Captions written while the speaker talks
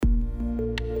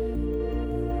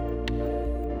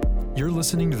You're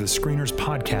listening to the Screeners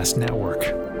Podcast Network.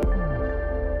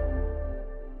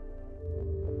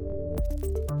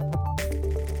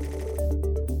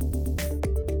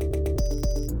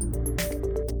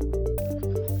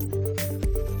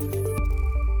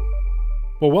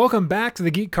 Well, welcome back to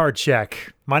the Geek Card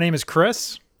Check. My name is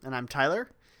Chris. And I'm Tyler.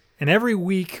 And every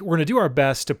week, we're going to do our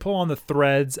best to pull on the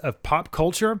threads of pop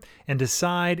culture and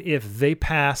decide if they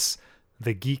pass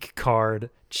the Geek Card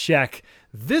Check.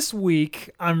 This week,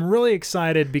 I'm really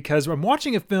excited because I'm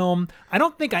watching a film I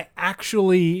don't think I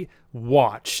actually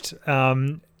watched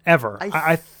ever.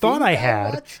 I thought I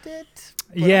had. Watched it,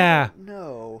 yeah.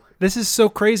 No. This is so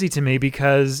crazy to me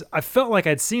because I felt like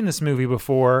I'd seen this movie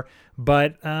before,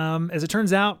 but as it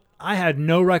turns out, I had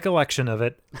no recollection of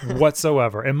it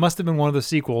whatsoever. It must have been one of the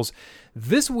sequels.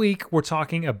 This week, we're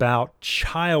talking about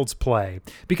Child's Play.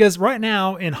 Because right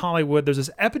now in Hollywood, there's this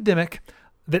epidemic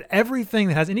that everything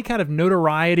that has any kind of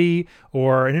notoriety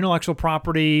or an intellectual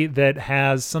property that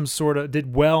has some sort of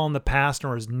did well in the past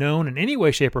or is known in any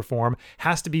way, shape, or form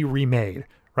has to be remade.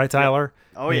 Right, Tyler?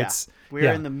 Oh, yeah.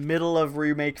 We're in the middle of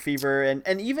remake fever.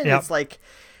 And even it's like,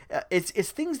 it's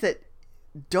things that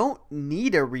don't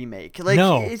need a remake.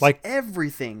 It's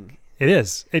everything. It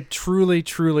is. It truly,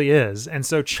 truly is. And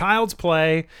so Child's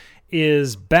Play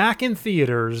is back in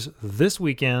theaters this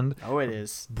weekend. Oh, it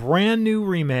is. Brand new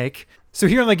remake. So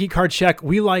here on the Geek Card Check,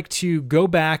 we like to go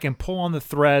back and pull on the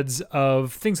threads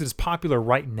of things that is popular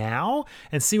right now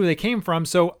and see where they came from.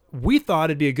 So we thought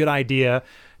it'd be a good idea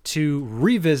to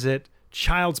revisit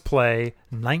Child's Play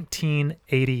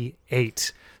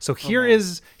 1988. So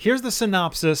here's the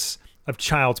synopsis of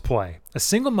Child's Play. A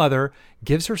single mother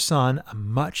gives her son a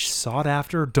much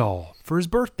sought-after doll for his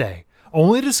birthday,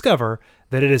 only to discover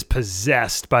that it is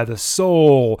possessed by the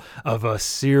soul of a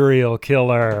serial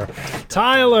killer.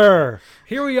 Tyler,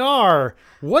 here we are.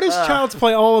 What is Child's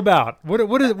Play all about?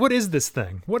 What is this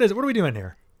thing? What are we doing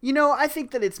here? You know, I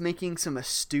think that it's making some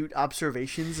astute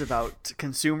observations about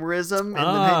consumerism in the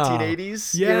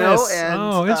 1980s. Yes. You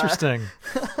know? And, interesting.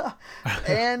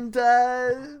 And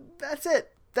that's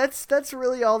it. That's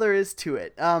really all there is to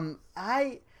it.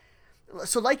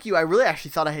 So like you, I really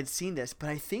actually thought I had seen this, but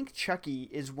I think Chucky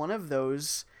is one of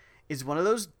those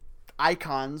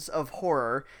icons of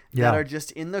horror that are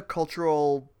just in the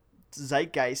cultural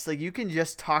zeitgeist. Like, you can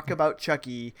just talk about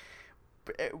Chucky.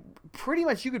 Pretty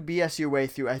much you could BS your way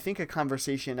through, I think, a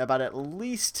conversation about at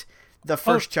least the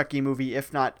first Chucky movie,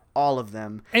 if not all of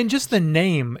them. And just the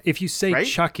name, if you say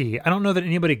Chucky, I don't know that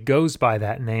anybody goes by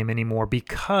that name anymore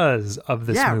because of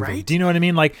this movie. Right? Do you know what I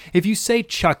mean? Like, if you say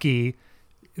Chucky,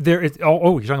 you're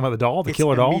talking about the doll, the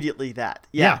killer doll? Immediately that.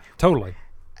 Yeah, totally.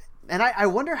 And I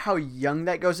wonder how young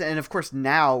that goes. And of course,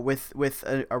 now with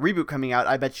a reboot coming out,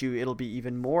 I bet you it'll be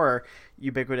even more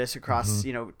ubiquitous across,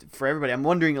 for everybody. I'm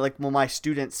wondering, like, will my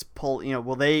students pull,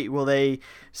 will they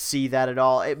see that at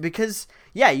all? Because,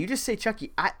 you just say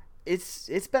Chucky.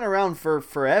 It's been around for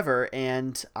forever,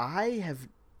 and I have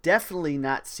definitely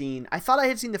not seen, I thought I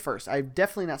had seen the first. I've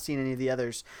definitely not seen any of the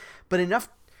others, but enough.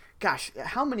 Gosh,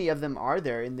 how many of them are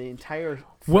there in the entire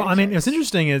franchise? Well, I mean, it's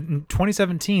interesting. In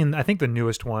 2017, I think the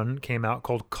newest one came out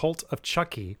called Cult of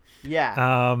Chucky. Yeah.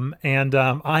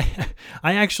 I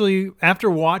actually,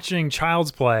 after watching Child's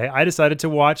Play, I decided to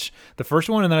watch the first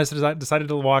one, and then I decided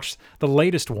to watch the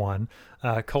latest one,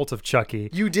 Cult of Chucky.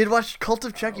 You did watch Cult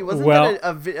of Chucky? Wasn't that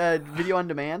a video on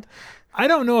demand? I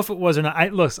don't know if it was or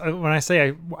not. Look, when I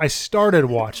say I started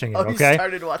watching it, okay? You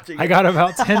started watching it. I got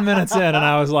about 10 minutes in, and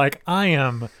I was like, I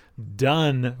am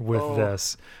done with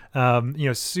this.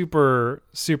 Super,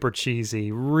 super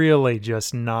cheesy. Really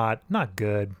just not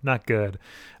good. Not good.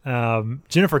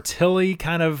 Jennifer Tilly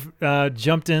kind of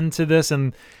jumped into this,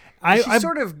 and she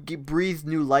sort of breathed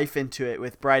new life into it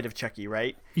with Bride of Chucky,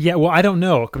 right? Yeah, well, I don't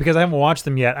know because I haven't watched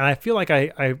them yet, and I feel like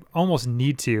I almost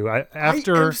need to. I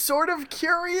am sort of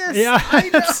curious. Yeah, I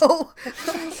know.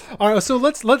 All right, so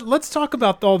let's talk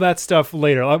about all that stuff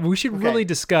later. We should really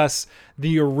discuss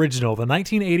the original, the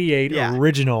 1988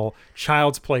 original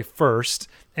Child's Play first,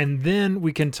 and then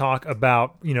we can talk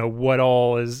about what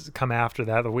all has come after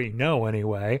that we know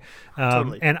anyway.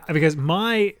 Totally. And because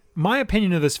my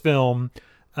opinion of this film.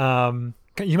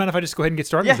 You mind if I just go ahead and get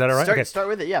started? Yeah, is that all right? Start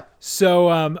with it, yeah.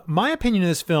 So my opinion of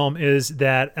this film is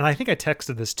that, and I think I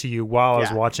texted this to you while I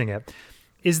was watching it,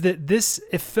 is that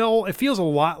it feels a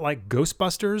lot like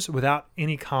Ghostbusters without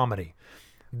any comedy.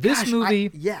 This movie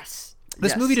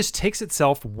just takes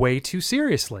itself way too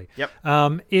seriously. Yep.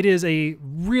 It is a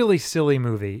really silly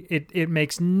movie. It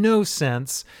makes no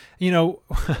sense.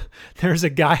 There's a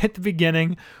guy at the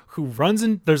beginning who runs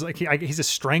in. There's like he's a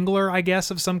strangler, I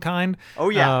guess, of some kind. Oh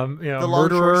yeah, the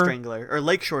Longshore Strangler or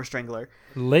Lakeshore Strangler.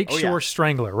 Lakeshore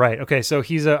Strangler, right? Okay, so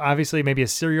he's obviously maybe a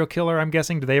serial killer. I'm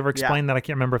guessing. Do they ever explain that? I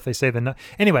can't remember if they say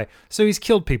anyway. So he's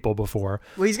killed people before.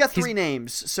 Well, he's got three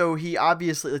names. So he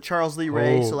obviously Charles Lee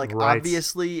Ray. So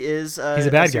obviously is he's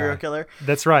a bad serial guy. Killer.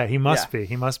 That's right. He must be.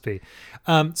 He must be.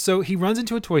 So he runs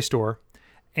into a toy store,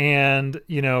 and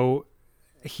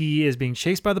he is being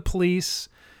chased by the police.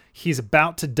 He's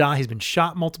about to die. He's been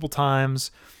shot multiple times.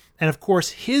 And of course,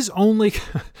 his only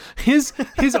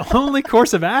only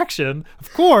course of action,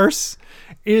 of course,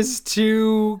 is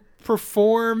to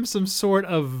perform some sort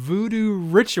of voodoo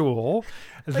ritual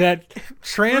that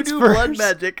transfers voodoo blood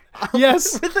magic.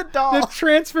 Yes, with a doll that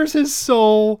transfers his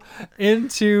soul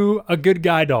into a good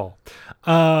guy doll.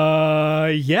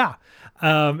 And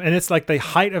it's like the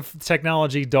height of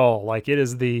technology doll. Like it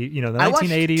is the 1980s. I watched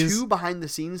 2 behind the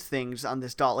scenes things on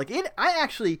this doll. Like I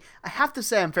have to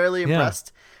say I'm fairly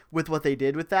impressed with what they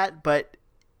did with that. But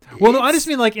no, I just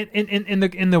mean like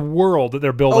in the world that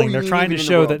they're building, they're trying to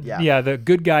show that the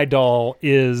good guy doll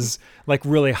is like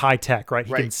really high tech, right?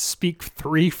 He can speak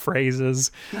 3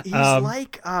 phrases. He's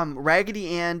like Raggedy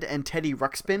Ann and Teddy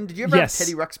Ruxpin. Did you ever have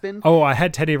Teddy Ruxpin? Oh, I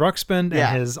had Teddy Ruxpin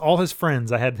and all his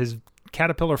friends. I had his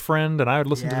caterpillar friend, and I would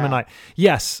listen to him at night.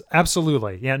 Yes,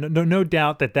 absolutely. Yeah, no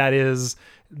doubt that is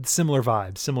similar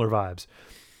vibes.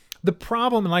 The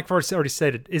problem, and like I've already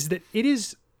said, is that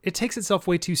it takes itself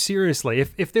way too seriously.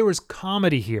 If there was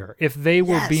comedy here, if they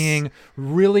were being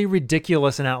really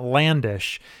ridiculous and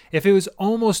outlandish, if it was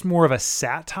almost more of a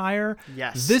satire,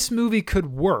 this movie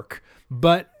could work.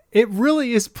 But it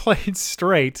really is played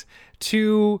straight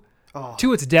to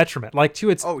its detriment, like to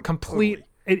its complete.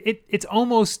 Totally. It's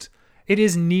almost. It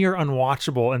is near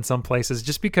unwatchable in some places,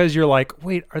 just because you're like,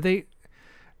 wait,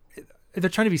 they're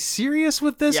trying to be serious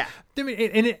with this? Yeah.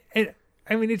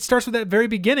 I mean, it starts with that very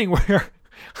beginning where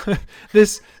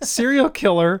this serial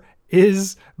killer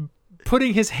is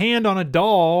putting his hand on a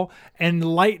doll and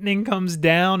lightning comes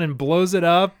down and blows it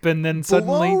up, and then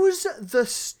suddenly blows the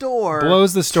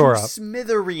store up.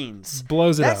 Smithereens.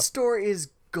 Blows it up. That store is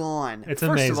gone. It's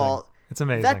First amazing. of all, it's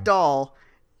amazing. That doll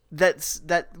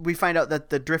that we find out that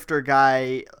the drifter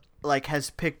guy like has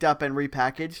picked up and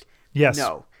repackaged. Yes.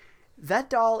 No. That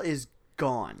doll is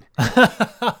gone.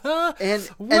 and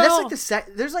that's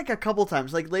like there's like a couple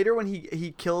times, like later when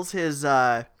he kills his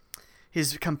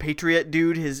compatriot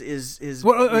dude, his let's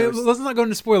not go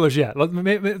into spoilers yet.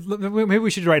 Maybe we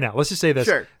should right now. Let's just say this.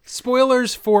 Sure.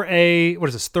 Spoilers for a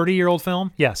 30-year-old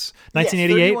film? Yes.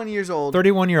 1988. 31 years old.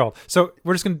 31-year-old. So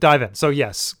we're just going to dive in. So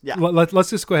yes. Yeah.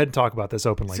 Let's just go ahead and talk about this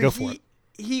openly. So go for it.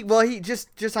 He just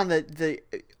on the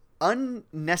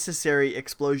unnecessary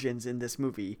explosions in this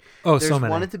movie. Oh, there's so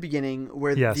many. one at the beginning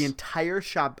where the entire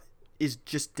shop is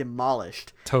just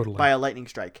demolished by a lightning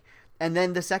strike. And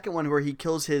then the second one where he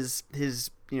kills his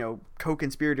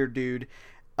co-conspirator dude,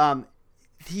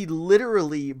 he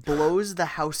literally blows the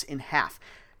house in half.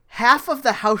 Half of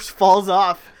the house falls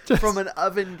off from an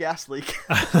oven gas leak.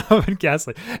 Oven gas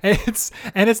leak.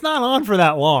 And it's not on for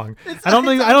that long. I don't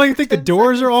even think the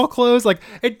doors are all closed. Like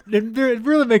it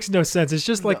really makes no sense. It's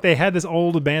just like they had this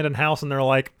old abandoned house and they're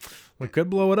like, we could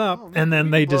blow it up, and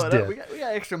then they just did. We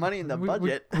got extra money in the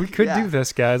budget. We could do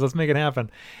this, guys. Let's make it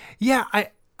happen. Yeah,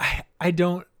 I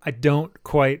don't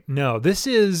quite know. This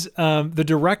is the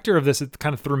director of this. It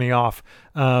kind of threw me off.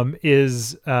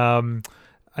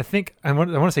 I think I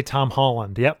want to say Tom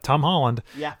Holland. Yep, Tom Holland.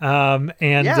 Yeah.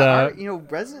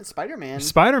 Resident Spider-Man.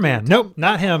 Spider-Man. Nope,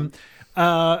 not him.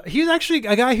 He's actually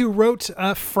a guy who wrote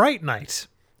Fright Night.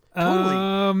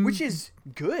 Totally. Which is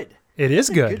good. It is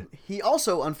good. He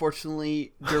also,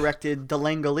 unfortunately, directed The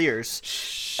Langoliers.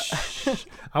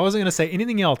 I wasn't going to say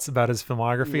anything else about his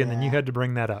filmography, and then you had to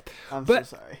bring that up. I'm so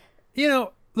sorry.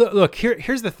 Look,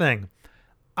 here's the thing.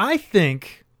 I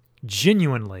think,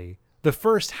 genuinely, the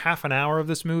first half an hour of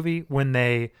this movie, when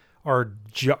they are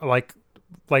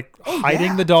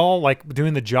hiding the doll, like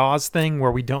doing the Jaws thing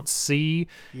where we don't see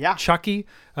Chucky,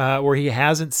 where he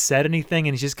hasn't said anything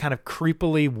and he's just kind of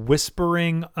creepily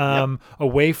whispering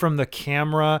away from the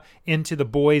camera into the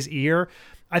boy's ear.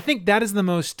 I think that is the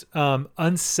most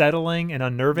unsettling and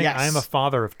unnerving. Yes. I am a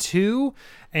father of 2,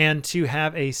 and to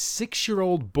have a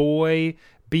 6-year-old boy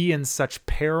be in such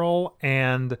peril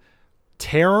and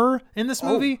terror in this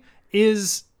movie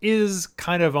is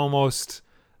kind of almost...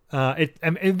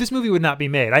 this movie would not be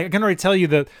made. I can already tell you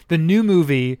that the new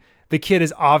movie, the kid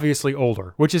is obviously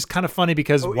older, which is kind of funny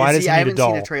because why does he need a doll? I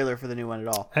haven't seen a trailer for the new one at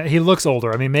all. He looks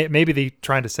older. I mean, maybe they're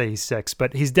trying to say he's 6,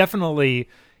 but he's definitely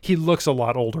he looks a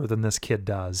lot older than this kid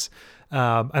does.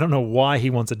 I don't know why he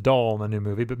wants a doll in the new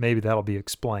movie, but maybe that'll be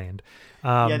explained.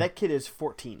 Yeah, that kid is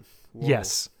 14. Whoa.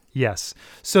 Yes.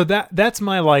 So that's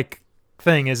my like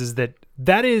thing is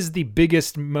that is the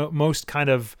biggest, most kind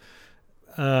of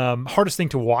hardest thing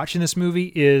to watch in this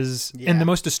movie is, and the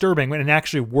most disturbing when it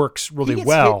actually works really he gets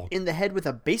well. Hit in the head with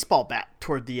a baseball bat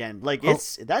toward the end. Like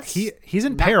he's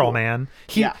in peril, cool. man.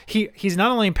 He's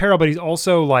not only in peril, but he's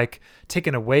also like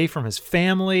taken away from his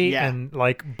family and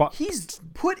like he's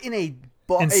put in a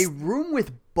room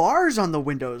with bars on the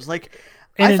windows, like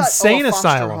an I thought, insane a foster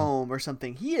asylum home or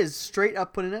something. He is straight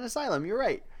up put in an asylum. You're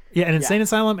right. Yeah, an insane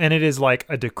asylum, and it is like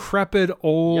a decrepit,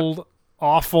 old,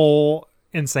 awful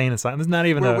insane asylum. It's not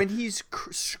even when he's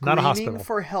screaming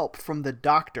for help from the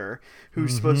doctor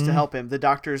who's supposed to help him. The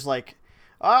doctor's like,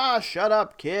 shut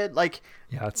up, kid. Like,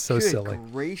 yeah, it's so silly.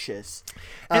 Gracious.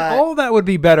 And all that would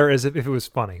be better as if it was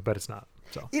funny, but it's not.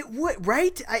 So it would,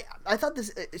 right? I thought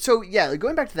this. So yeah,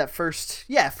 going back to that first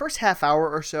half hour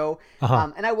or so,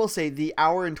 and I will say the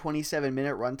hour and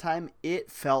 27-minute runtime, it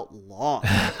felt long.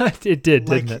 It did,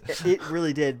 didn't it? It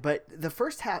really did. But the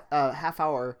first half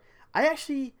hour, I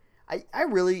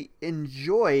really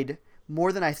enjoyed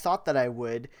more than I thought that I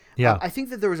would. Yeah. I think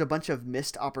that there was a bunch of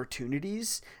missed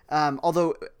opportunities.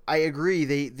 Although I agree,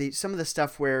 they some of the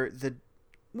stuff where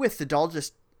with the doll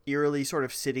just eerily sort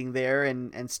of sitting there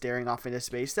and staring off into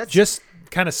space. That's just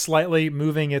kind of slightly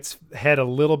moving its head a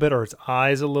little bit or its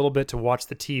eyes a little bit to watch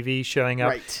the TV showing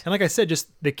up. Right. And like I said, just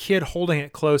the kid holding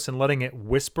it close and letting it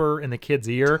whisper in the kid's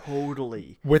ear.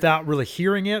 Totally. Without really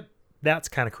hearing it. That's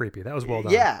kind of creepy. That was well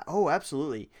done. Yeah. Oh,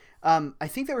 absolutely. I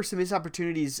think there were some missed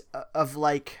opportunities of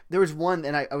like, there was one,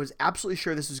 and I was absolutely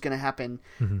sure this was going to happen.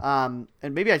 And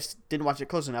maybe I just didn't watch it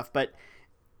close enough, but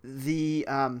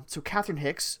so Catherine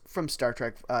Hicks from Star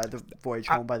Trek, The Voyage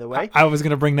Home, by the way. I was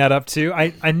going to bring that up too.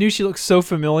 I knew she looked so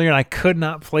familiar and I could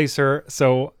not place her.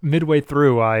 So midway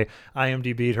through, I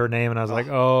IMDb'd her name and I was like,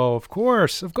 oh, of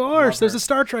course. There's a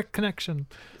Star Trek connection.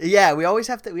 Yeah, we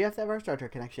have to have our Star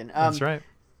Trek connection. That's right.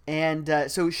 And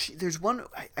so there's one,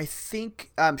 I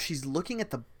think she's looking at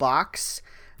the box,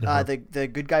 the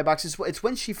good guy box. It's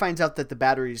when she finds out that the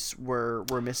batteries were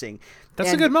missing.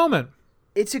 That's a good moment.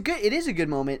 It is a good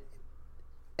moment.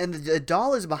 And the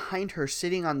doll is behind her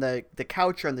sitting on the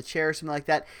couch or on the chair or something like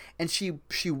that. And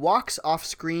she walks off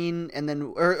screen and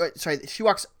then, she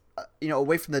walks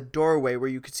away from the doorway where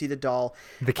you could see the doll.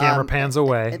 The camera pans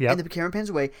away. And the camera pans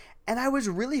away. And I was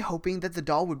really hoping that the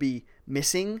doll would be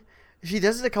missing. She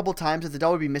does it a couple times, that the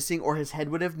doll would be missing or his head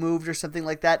would have moved or something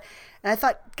like that. And I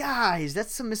thought, guys,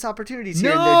 that's some missed opportunities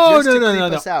here. No.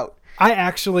 Us out. I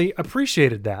actually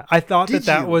appreciated that. I thought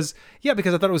that was,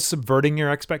 because I thought it was subverting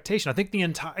your expectation. I think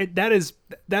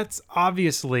that's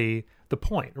obviously the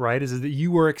point, right? Is that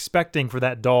you were expecting for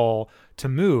that doll to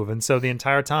move. And so the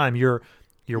entire time you're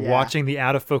watching the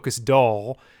out of focus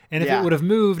doll. And if it would have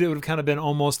moved, it would have kind of been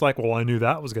almost like, well, I knew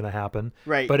that was going to happen.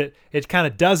 Right. But it kind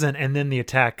of doesn't. And then the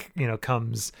attack,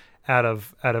 comes out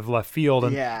of left field.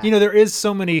 And, there is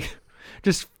so many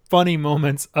just funny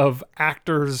moments of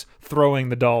actors throwing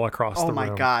the doll across the room. Oh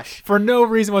my gosh. For no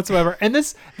reason whatsoever. And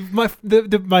this, my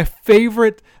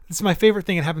favorite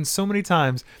thing, it happens so many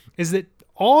times, is that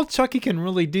all Chucky can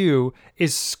really do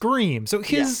is scream. So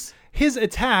his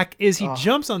attack is he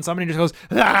jumps on somebody and just goes,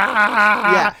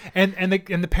 ah! And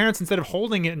the parents, instead of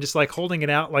holding it and just like holding it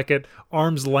out like at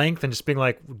arm's length and just being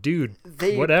like, dude,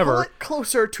 whatever. Pull it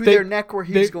closer to their neck where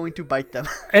he's going to bite them.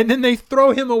 And then they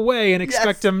throw him away and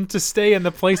expect him to stay in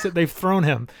the place that they've thrown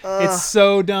him. It's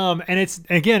so dumb. And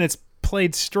it's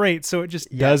played straight, so it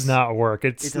just does not work.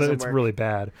 It's really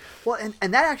bad. Well,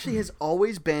 and that actually has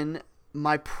always been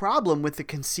my problem with the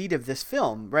conceit of this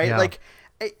film, right? Yeah. Like,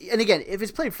 and again, if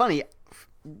it's played funny,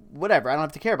 whatever, I don't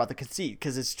have to care about the conceit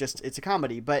because it's a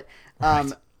comedy. But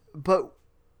but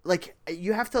like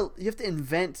you have to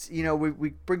invent. We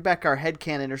bring back our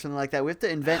headcanon or something like that. We have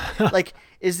to invent like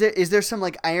is there some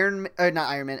like Ant-Man,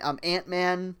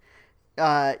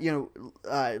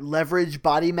 leverage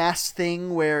body mass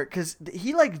thing where because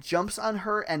he like jumps on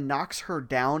her and knocks her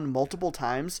down multiple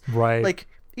times. Right. Like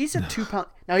he's a 2-pound.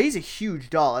 Now he's a huge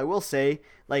doll. I will say,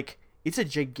 like. It's a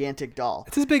gigantic doll.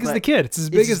 It's as big as the kid. It's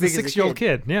as big as the 6-year-old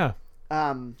kid. Yeah.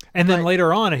 And then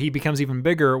later on, he becomes even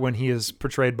bigger when he is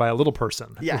portrayed by a little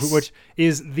person. Yes. Which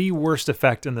is the worst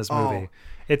effect in this movie.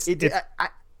 The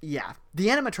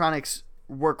animatronics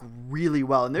work really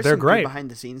well, and there's they're some great good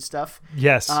behind the scenes stuff.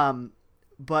 Yes.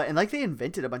 But like they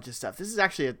invented a bunch of stuff. This is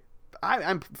actually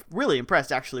I'm really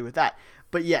impressed actually with that.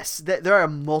 But yes, there are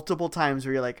multiple times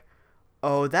where you're like,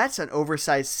 oh, that's an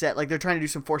oversized set. Like they're trying to do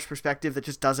some forced perspective that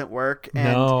just doesn't work.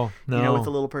 And, No. with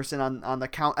the little person on the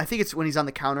count. I think it's when he's on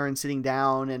the counter and sitting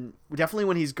down, and definitely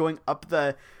when he's going up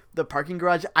the parking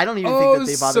garage. I don't even think that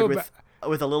they bothered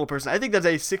with a little person. I think that's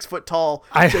a 6 foot tall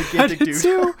gigantic dude.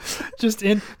 Too. Just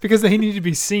because they need to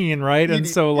be seen, right? And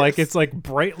so like it's like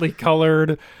brightly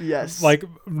colored, like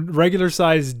regular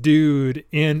sized dude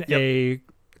in a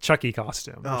Chucky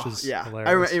costume, which is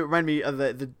hilarious. It reminded me of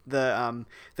the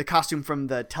costume from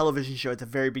the television show at the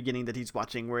very beginning that he's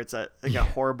watching, where it's a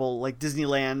horrible like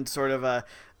Disneyland sort of a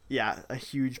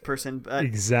huge person.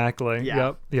 Exactly. Yeah.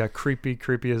 Yep. Yeah.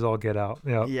 Creepy as all get out.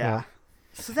 Yep. Yeah.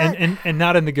 So and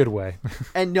not in the good way.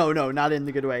 And no, not in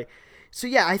the good way. So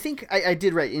yeah, I think I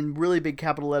did write in really big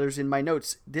capital letters in my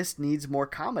notes, this needs more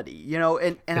comedy,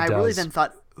 and I really then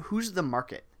thought, who's the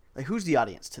market? Like, who's the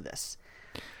audience to this?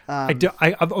 The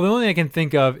only thing I can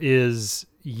think of is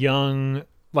young,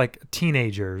 like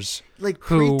teenagers, like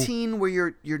preteen,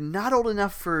 where you're not old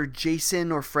enough for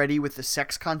Jason or Freddy with the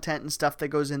sex content and stuff that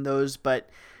goes in those, but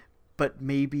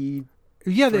maybe.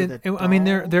 Yeah, I mean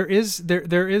there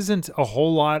isn't a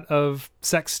whole lot of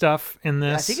sex stuff in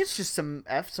this. I think it's just some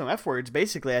F words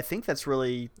basically. I think that's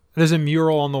really. There's a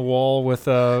mural on the wall with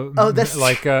that's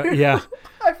like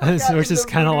which is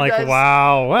kind of like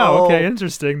wow, okay,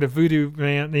 interesting. The voodoo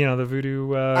man, the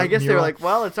voodoo. I guess they were like,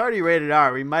 well, it's already rated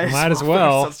R. We might as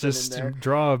well just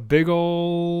draw a big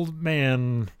old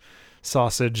man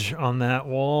sausage on that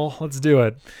wall. Let's do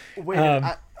it. Wait.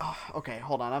 Okay,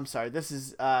 hold on. I'm sorry. This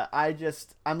is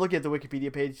I'm looking at the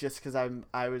Wikipedia page just because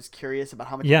I was curious about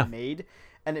how much it made,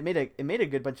 and it made a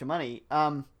good bunch of money.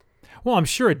 Well, I'm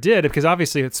sure it did, because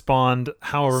obviously it spawned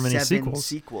however many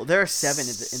sequels. There are 7 in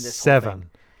this.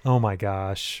 7. Oh my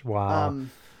gosh! Wow.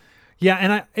 Yeah,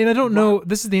 and I don't know.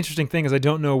 This is the interesting thing, is I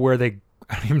don't know where they.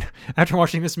 I mean, after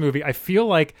watching this movie, I feel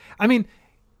like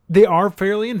they are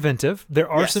fairly inventive. There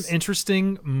are some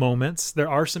interesting moments. There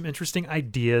are some interesting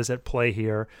ideas at play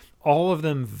here. All of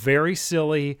them very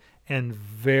silly and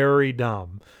very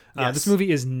dumb. This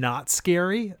movie is not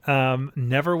scary.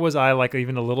 Never was I like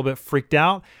even a little bit freaked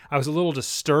out. I was a little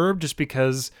disturbed just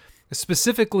because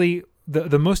specifically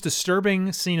the most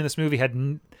disturbing scene in this movie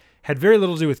had very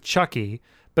little to do with Chucky,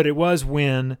 but it was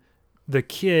when the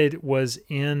kid was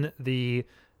in the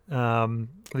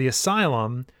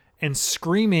asylum and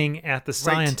screaming at the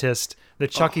scientist that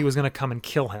Chucky was going to come and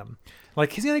kill him.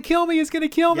 Like, he's going to kill me. He's going to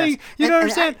kill me. You don't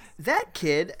understand? That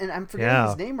kid, and I'm forgetting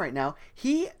his name right now.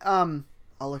 He, I'll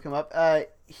look him up.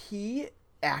 He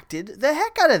acted the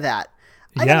heck out of that.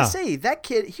 I gotta say, that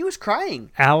kid, he was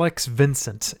crying. Alex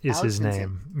Vincent is his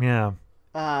name. Yeah.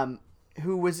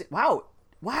 Who was,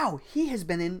 wow, he has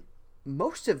been in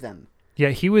most of them. Yeah,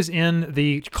 he was in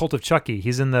the Cult of Chucky.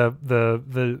 He's in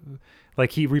the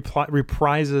like he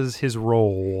reprises his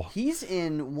role. He's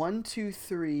in 1, 2,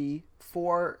 3,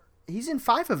 4. He's in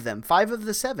 5 of them. 5 of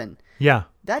the 7. Yeah,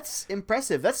 that's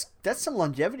impressive. That's some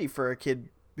longevity for a kid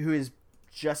who is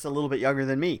just a little bit younger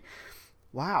than me.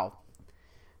 Wow.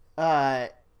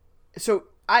 So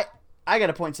I got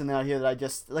to point something out here that I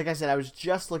just, like I said, I was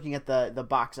just looking at the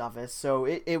box office. So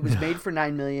it was made for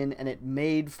 $9 million and it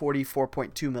made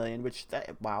 $44.2 million, which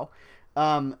wow.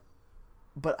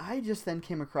 But I just then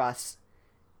came across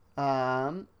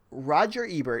Roger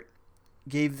Ebert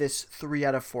gave this 3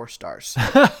 out of 4 stars.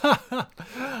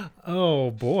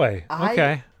 Oh boy.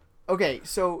 Okay,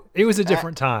 so it was a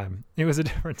different time.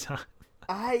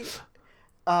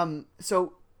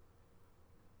 So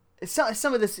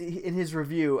some of this in his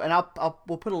review, and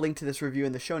we'll put a link to this review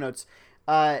in the show notes.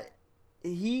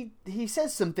 He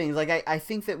says some things like, I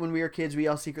think that when we were kids, we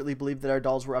all secretly believed that our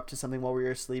dolls were up to something while we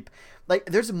were asleep. Like,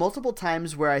 there's multiple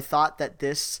times where I thought that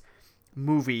this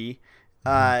movie,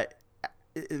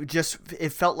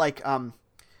 it felt like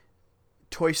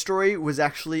Toy Story was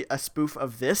actually a spoof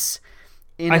of this.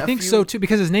 I think so too,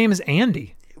 because his name is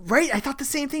Andy. Right, I thought the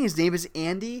same thing. His name is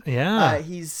Andy. Yeah,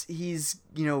 he's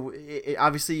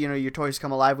obviously your toys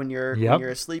come alive when you're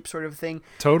asleep, sort of thing.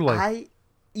 Totally.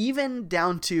 Even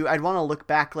down to, I'd want to look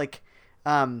back, like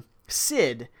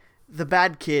Sid, the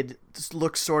bad kid, just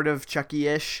looks sort of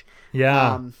Chucky-ish.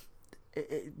 Yeah.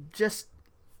 Just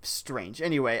strange.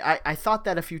 Anyway, I thought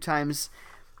that a few times.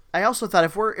 I also thought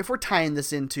if we're tying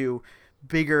this into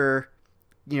bigger,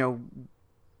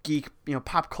 geek,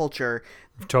 pop culture.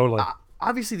 Totally.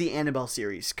 Obviously, the Annabelle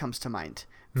series comes to mind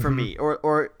for me,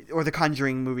 or the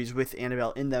Conjuring movies with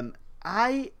Annabelle in them.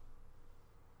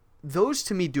 Those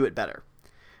to me do it better.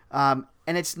 And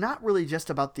it's not really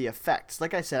just about the effects.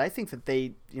 Like I said, I think that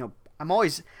they, I'm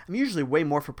usually way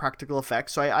more for practical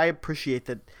effects. So I appreciate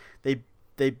that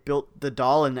they built the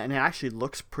doll and it actually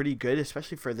looks pretty good,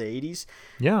 especially for the 80s.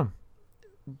 Yeah.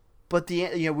 but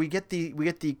we get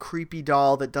the creepy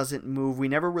doll that doesn't move. We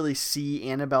never really see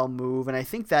Annabelle move, and I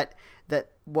think that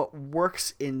what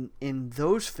works in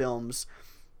those films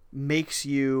makes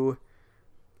you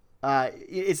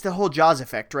it's the whole Jaws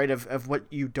effect, right? Of what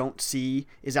you don't see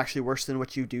is actually worse than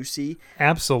what you do see.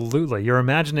 Absolutely. Your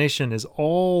imagination is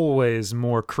always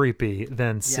more creepy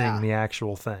than seeing the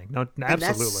actual thing. No,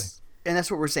 absolutely. And that's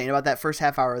what we're saying about that first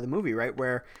half hour of the movie, right?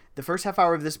 Where the first half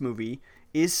hour of this movie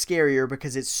is scarier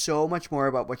because it's so much more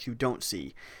about what you don't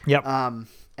see. Yep. And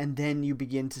then you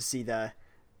begin to see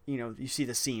you see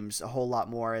the seams a whole lot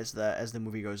more as the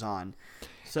movie goes on.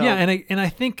 So yeah, and I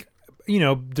think,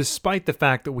 despite the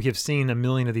fact that we have seen a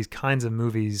million of these kinds of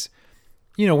movies,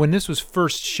 when this was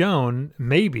first shown,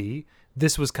 maybe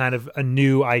this was kind of a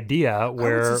new idea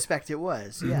where I would suspect it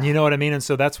was. Yeah. You know what I mean? And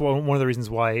so that's one of the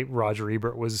reasons why Roger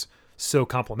Ebert was so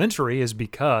complimentary, is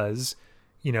because,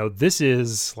 this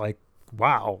is like,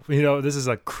 wow, this is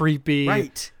a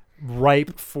creepy,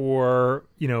 ripe for,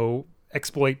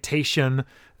 exploitation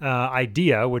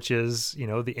idea, which is,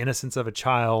 the innocence of a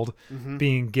child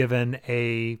being given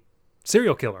a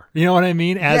serial killer. You know what I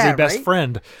mean? As a best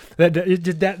friend.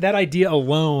 That idea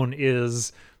alone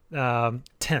is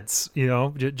tense,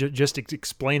 just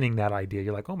explaining that idea.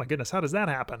 You're like, oh my goodness, how does that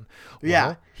happen?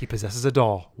 Well, he possesses a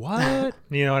doll. What?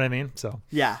 You know what I mean? So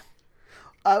yeah.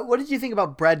 What did you think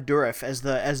about Brad Dourif as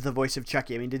the voice of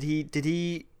Chucky? I mean, did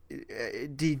he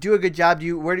do a good job?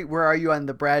 Where are you on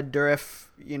the Brad Dourif?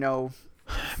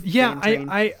 Yeah,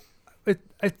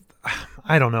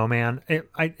 I don't know, man.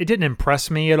 It didn't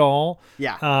impress me at all.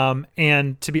 Yeah.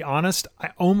 And to be honest,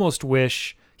 I almost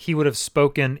wish he would have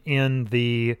spoken in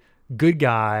the good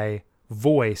guy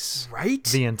voice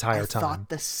the entire time. I thought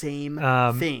the same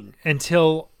thing.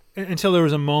 Until there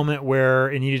was a moment where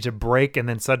it needed to break, and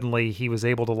then suddenly he was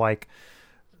able to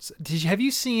have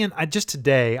you seen, just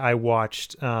today I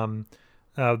watched the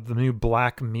new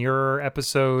Black Mirror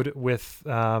episode with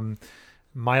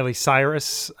Miley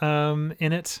Cyrus in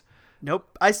it.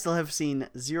 Nope, I still have seen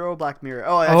zero Black Mirror.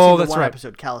 Oh, I've seen the one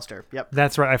episode, Callister. Yep,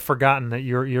 that's right. I've forgotten that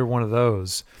you're one of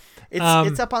those.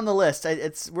 It's up on the list.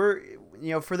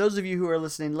 For those of you who are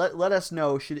listening, let us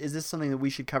know. Is this something that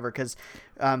we should cover? Because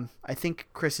I think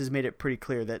Chris has made it pretty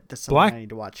clear that this is something I need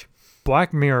to watch.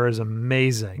 Black Mirror is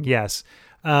amazing. Yes.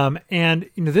 And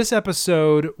this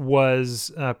episode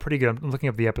was pretty good. I'm looking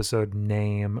up the episode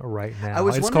name right now. I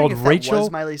was wondering if that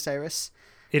was Miley Cyrus.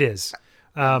 It is.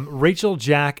 Rachel,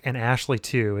 Jack, and Ashley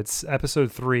 2. It's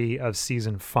episode 3 of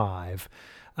season 5.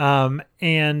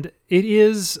 And it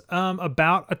is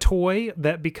about a toy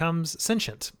that becomes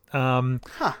sentient. And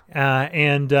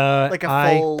like a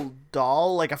full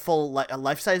doll, like a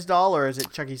life-size doll, or is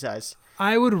it Chucky size?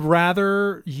 I would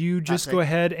rather you just go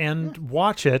ahead and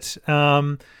watch it.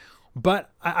 But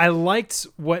I liked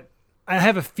I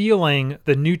have a feeling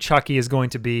the new Chucky is going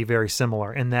to be very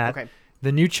similar in that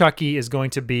the new Chucky is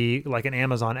going to be like an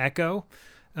Amazon Echo,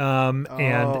 and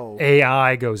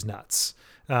AI goes nuts.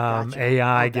 Gotcha.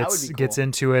 AI gets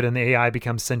into it, and the AI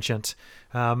becomes sentient.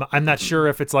 I'm not sure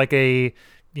if it's like a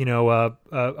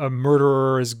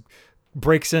murderer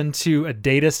breaks into a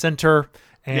data center.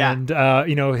 And,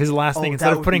 his last thing,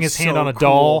 instead of putting his hand on a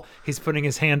doll, he's putting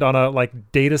his hand on a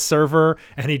data server,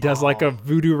 and he does a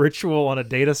voodoo ritual on a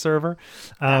data server,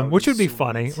 which would be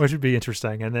funny, which would be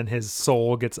interesting. And then his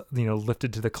soul gets,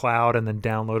 lifted to the cloud and then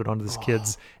downloaded onto this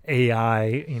kid's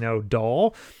AI,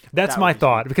 doll. That's my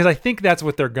thought, because I think that's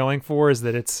what they're going for, is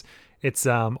that it's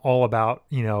all about,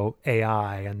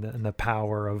 AI and the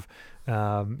power of,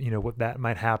 what that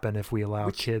might happen if we allow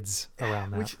kids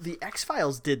around that. Which the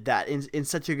X-Files did that in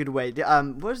such a good way.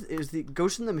 Is the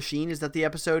Ghost in the Machine? Is that the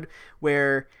episode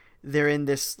where they're in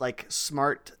this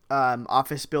smart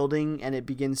office building and it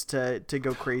begins to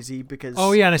go crazy because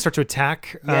and they start to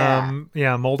attack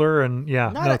Mulder and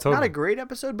totally. Not a great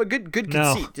episode, but good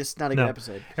conceit, just not a good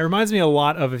episode. It reminds me a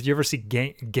lot of, if you ever see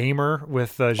Gamer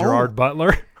with Gerard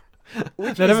Butler.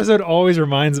 Episode always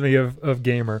reminds me of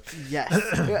Gamer. Yes.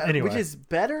 Anyway. Which is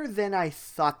better than I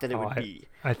thought that it would be.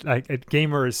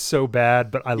 Gamer is so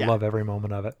bad, but I love every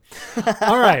moment of it.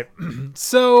 All right.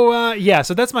 So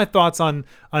that's my thoughts on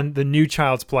the new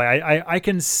Child's Play. I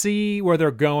can see where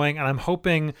they're going, and I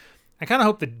kind of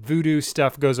hope the voodoo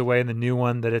stuff goes away in the new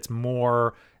one, that it's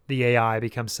more the AI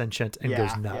becomes sentient and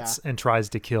goes nuts and tries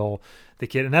to kill the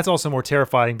kid. And that's also more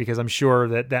terrifying, because I'm sure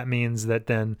that means that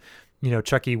then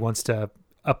Chucky wants to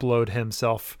upload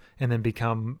himself and then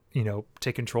become,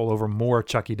 take control over more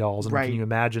Chucky dolls. And can you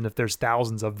imagine if there's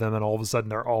thousands of them and all of a sudden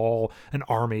they're all an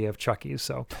army of Chuckies?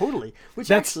 So totally. Which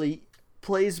actually,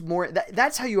 plays more.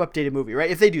 That's how you update a movie, right?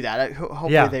 If they do that,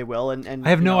 hopefully they will. And I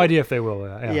have no idea if they will.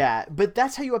 Yeah, but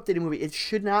that's how you update a movie. It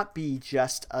should not be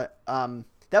just a.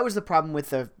 That was the problem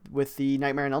with the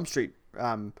Nightmare on Elm Street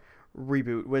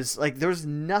reboot. Was like there's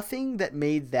nothing that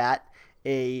made that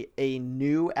a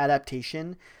new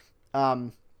adaptation.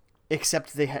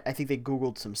 Except I think they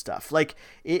Googled some stuff. Like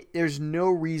there's no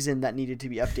reason that needed to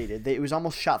be updated. It was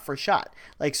almost shot for shot.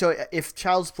 Like, so if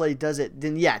Child's Play does it,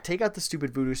 then take out the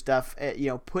stupid voodoo stuff.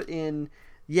 Put in,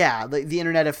 the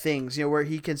Internet of Things. Where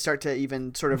he can start to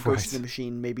even sort of ghost the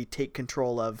machine, maybe take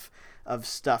control of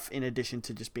stuff in addition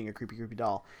to just being a creepy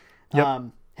doll.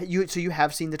 Yep. So you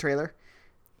have seen the trailer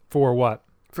for what?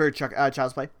 For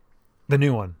Child's Play, the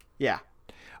new one. Yeah.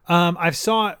 I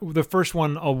saw the first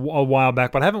one a while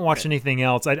back, but I haven't watched anything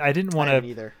else. I didn't want to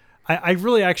either. I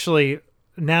really actually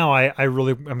now I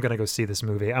really I'm gonna go see this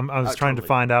movie. I was trying to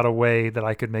find out a way that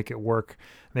I could make it work.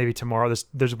 Maybe tomorrow.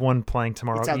 There's one playing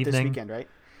tomorrow it's out evening. This weekend, right?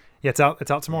 Yeah,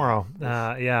 it's out tomorrow.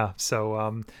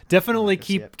 So definitely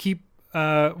keep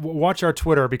watch our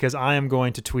Twitter because I am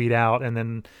going to tweet out, and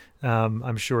then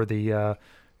I'm sure the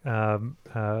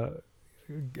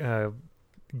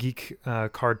Geek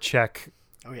Card Check.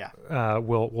 Oh yeah.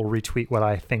 We'll retweet what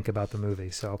I think about the movie.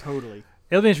 So totally.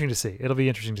 It'll be interesting to see. It'll be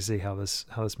interesting to see how this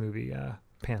movie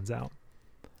pans out.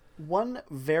 One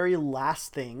very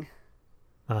last thing.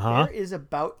 There is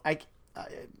about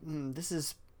this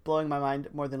is blowing my mind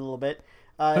more than a little bit.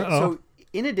 So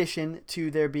in addition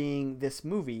to there being this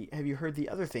movie, have you heard the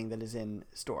other thing that is in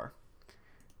store?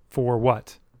 For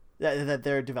what? That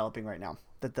they're developing right now.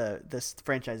 That this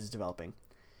franchise is developing.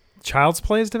 Child's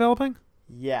Play is developing?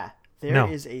 Yeah.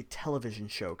 There is a television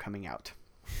show coming out.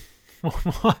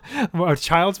 A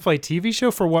Child's Play TV show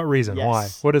for what reason?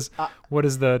 Yes. Why?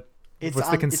 What's the conceit?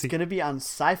 It's going to be on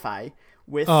Sci-Fi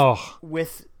with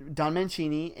Don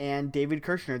Mancini and David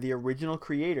Kirshner, the original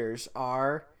creators. It's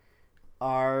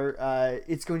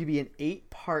going to be an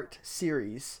 8-part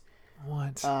series.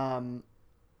 What?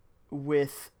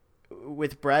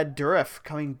 With Brad Dourif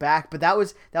coming back, but that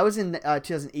was in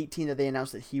 2018 that they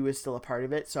announced that he was still a part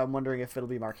of it. So I'm wondering if it'll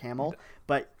be Mark Hamill.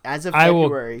 But as of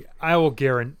February, I will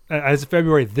guarantee as of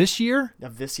February this year.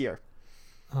 Of this year.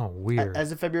 Oh, weird.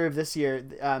 As of February of this year,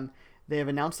 they have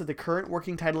announced that the current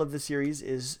working title of the series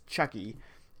is Chucky,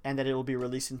 and that it will be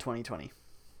released in 2020.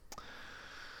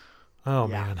 Oh,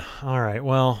 man. All right.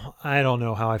 Well, I don't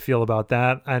know how I feel about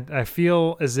that. I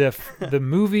feel as if the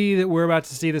movie that we're about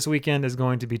to see this weekend is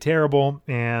going to be terrible,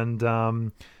 and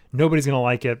nobody's going to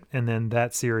like it, and then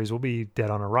that series will be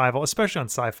dead on arrival, especially on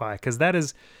Sci-Fi, because that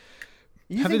is...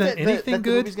 You think that the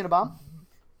movie's going to bomb?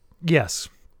 Yes.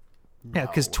 No. Yeah,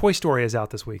 because Toy Story is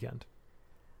out this weekend.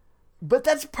 But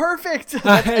that's perfect.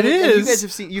 It is. You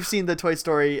guys you've seen the Toy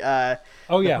Story the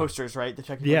posters, right? The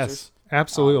Chucky posters? Yes,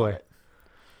 absolutely.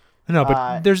 No,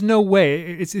 but there's no way.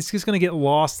 It's just going to get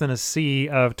lost in a sea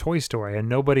of Toy Story, and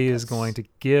nobody is going to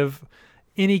give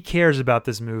any cares about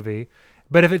this movie.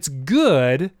 But if it's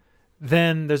good,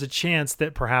 then there's a chance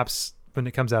that perhaps when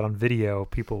it comes out on video,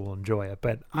 people will enjoy it.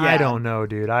 But I don't know,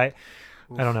 dude. I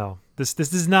don't know. This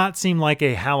does not seem like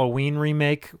a Halloween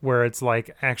remake where it's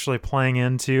like actually playing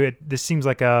into it. This seems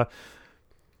like I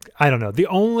don't know. The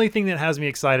only thing that has me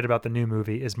excited about the new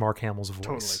movie is Mark Hamill's voice.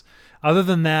 Totally. Other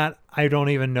than that, I don't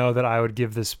even know that I would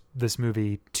give this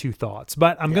movie two thoughts.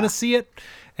 But I'm going to see it,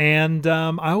 and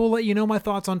I will let you know my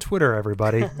thoughts on Twitter,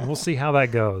 everybody. We'll see how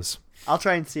that goes. I'll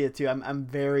try and see it too. I'm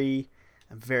very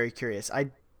curious.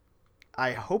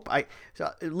 I hope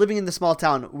living in the small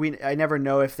town, I never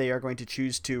know if they are going to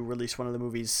choose to release one of the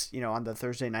movies, on the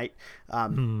Thursday night.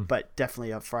 But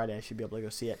definitely on Friday, I should be able to go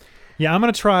see it. Yeah, I'm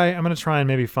gonna try and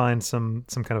maybe find some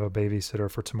kind of a babysitter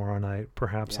for tomorrow night.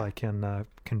 Perhaps I can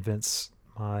convince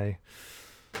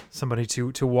somebody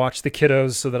to watch the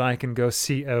kiddos so that I can go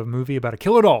see a movie about a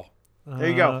killer doll. There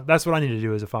you go. That's what I need to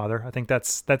do as a father. I think that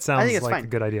sounds like fine. a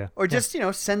good idea. Or just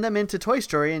send them into Toy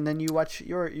Story and then you watch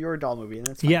your doll movie, and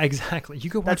that's fine. Yeah, exactly.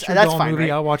 You go watch your doll movie.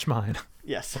 Right? I'll watch mine.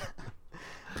 Yes.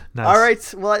 Nice. All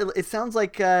right. Well, it sounds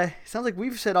like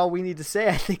we've said all we need to say,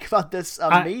 I think, about this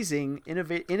amazing,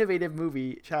 innovative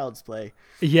movie, Child's Play.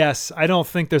 Yes, I don't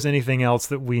think there's anything else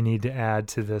that we need to add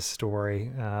to this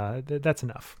story. That's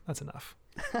enough.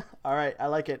 All right, I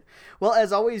like it. Well,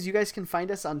 as always, you guys can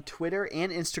find us on Twitter and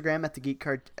Instagram at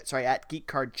at Geek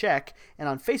Card Check, and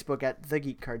on Facebook at The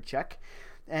Geek Card Check.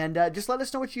 And just let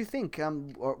us know what you think.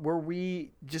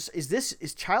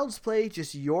 Is Child's Play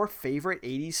just your favorite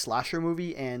 80s slasher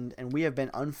movie, and we have been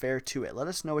unfair to it? Let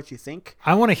us know what you think.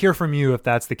 I want to hear from you if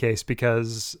that's the case,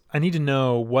 because I need to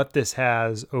know what this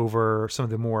has over some of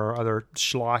the more other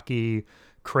schlocky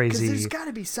crazy. Because there's got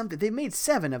to be something. They made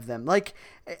 7 of them. Like,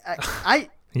 I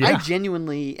Yeah.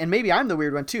 genuinely, and maybe I'm the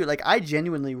weird one too. Like, I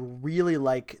genuinely really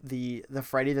like the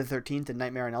Friday the 13th and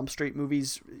Nightmare on Elm Street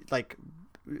movies. Like,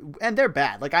 and they're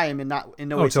bad. Like, I am in no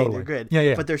way saying they're good.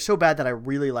 Yeah. But they're so bad that I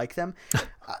really like them.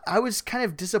 I was kind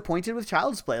of disappointed with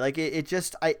Child's Play. Like, it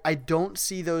just, I don't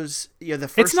see those. The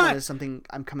first one is something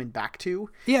I'm coming back to.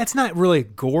 Yeah, it's not really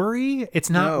gory. It's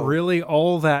not really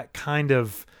all that kind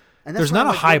of. And there's not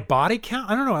a high body count.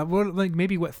 I don't know. Like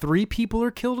maybe 3 people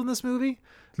are killed in this movie?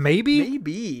 Maybe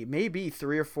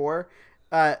 3 or 4.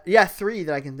 3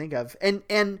 that I can think of, and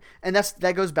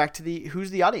that goes back to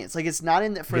who's the audience. Like, it's not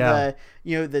in the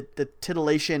the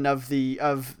titillation of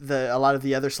a lot of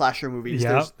the other slasher movies.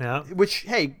 Which,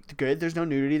 hey, good. There's no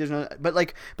nudity. There's no,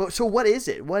 but so what is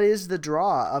it? What is the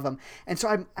draw of them? And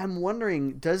so I'm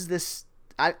wondering, does this?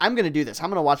 I'm going to do this. I'm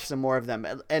going to watch some more of them,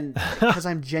 and because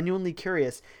I'm genuinely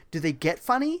curious, do they get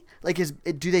funny? Like,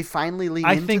 do they finally lean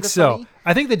into the funny? I think so.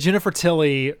 I think the Jennifer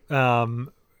Tilly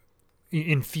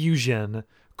infusion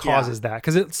causes that,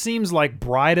 because it seems like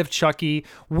Bride of Chucky,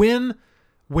 when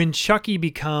Chucky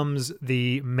becomes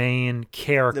the main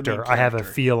character, I have a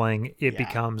feeling it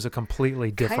becomes a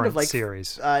completely different kind of like,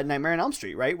 series. Nightmare on Elm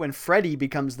Street, right? When Freddy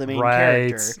becomes the main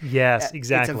character. Yes,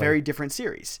 exactly. It's a very different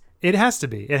series. It has to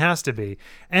be.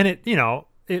 And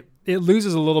it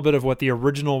loses a little bit of what the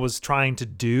original was trying to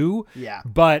do. Yeah.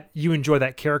 But you enjoy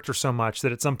that character so much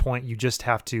that at some point you just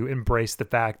have to embrace the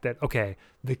fact that, okay,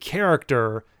 the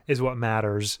character is what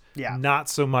matters, not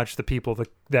so much the people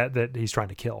that he's trying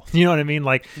to kill. You know what I mean?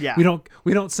 Like, we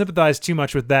don't sympathize too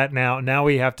much with that now. Now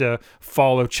we have to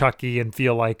follow Chucky and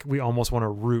feel like we almost want to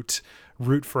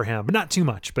root for him, but not too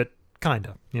much, but kind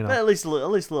of, But at least a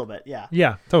little bit, yeah.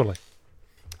 Yeah, totally.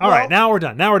 All right, now we're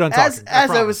done. Now we're done talking. As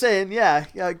I was saying,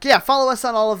 follow us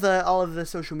on all of the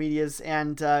social medias,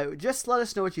 and just let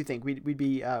us know what you think.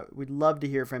 We'd love to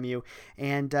hear from you,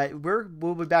 and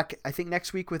we'll be back, I think,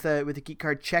 next week with a Geek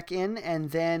Card check-in, and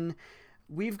then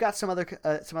we've got some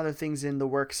other things in the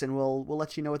works, and we'll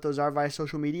let you know what those are via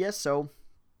social media. So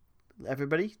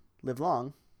everybody, live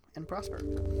long and prosper.